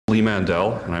Lee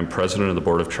Mandel, and I'm president of the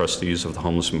Board of Trustees of the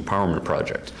Homeless Empowerment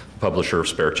Project, publisher of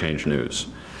Spare Change News.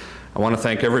 I want to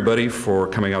thank everybody for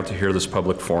coming out to hear this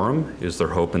public forum, Is There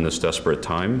Hope in This Desperate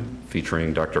Time,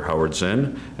 featuring Dr. Howard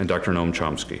Zinn and Dr. Noam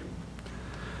Chomsky.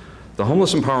 The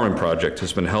Homeless Empowerment Project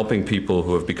has been helping people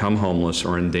who have become homeless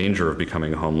or in danger of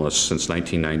becoming homeless since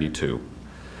 1992.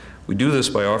 We do this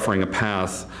by offering a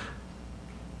path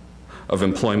of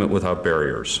employment without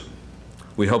barriers.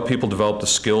 We help people develop the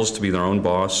skills to be their own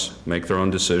boss, make their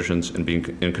own decisions, and be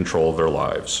in control of their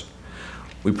lives.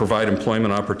 We provide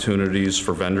employment opportunities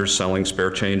for vendors selling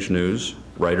Spare Change News,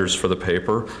 writers for the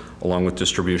paper, along with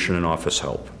distribution and office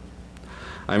help.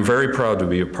 I'm very proud to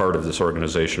be a part of this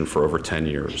organization for over 10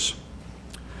 years.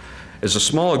 As a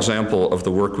small example of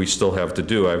the work we still have to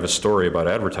do, I have a story about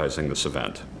advertising this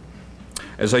event.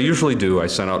 As I usually do, I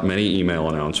sent out many email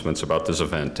announcements about this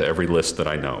event to every list that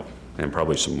I know, and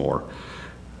probably some more.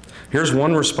 Here's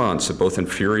one response that both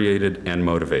infuriated and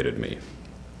motivated me.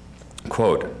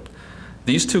 Quote,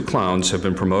 "These two clowns have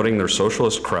been promoting their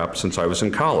socialist crap since I was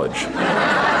in college."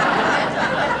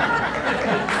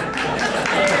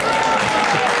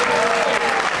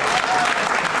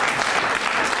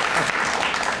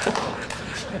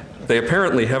 They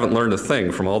apparently haven't learned a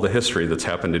thing from all the history that's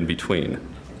happened in between.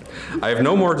 I have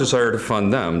no more desire to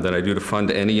fund them than I do to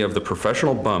fund any of the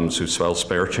professional bums who sell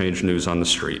Spare Change News on the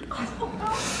street.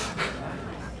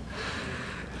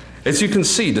 As you can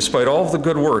see, despite all of the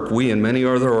good work we and many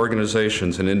other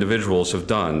organizations and individuals have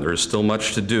done, there is still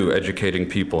much to do educating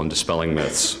people and dispelling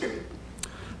myths.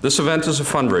 This event is a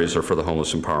fundraiser for the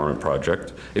Homeless Empowerment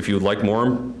Project. If you would like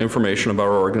more information about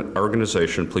our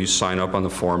organization, please sign up on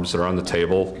the forms that are on the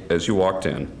table as you walked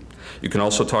in. You can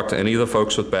also talk to any of the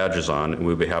folks with badges on, and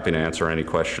we'll be happy to answer any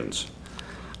questions.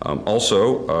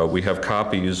 We have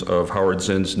copies of Howard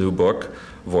Zinn's new book,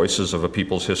 Voices of a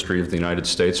People's History of the United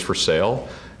States, for sale,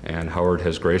 and Howard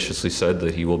has graciously said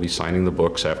that he will be signing the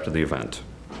books after the event.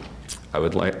 I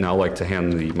would now like to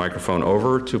hand the microphone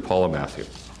over to Paula Matthew.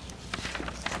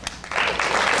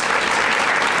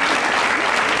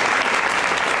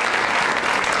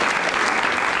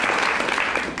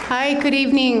 Hi, good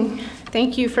evening.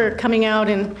 Thank you for coming out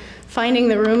and finding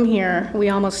the room here. We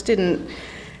almost didn't.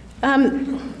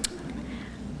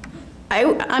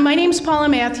 My name's Paula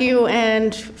Matthew,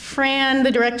 and Fran,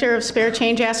 the director of Spare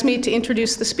Change, asked me to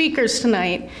introduce the speakers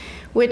tonight.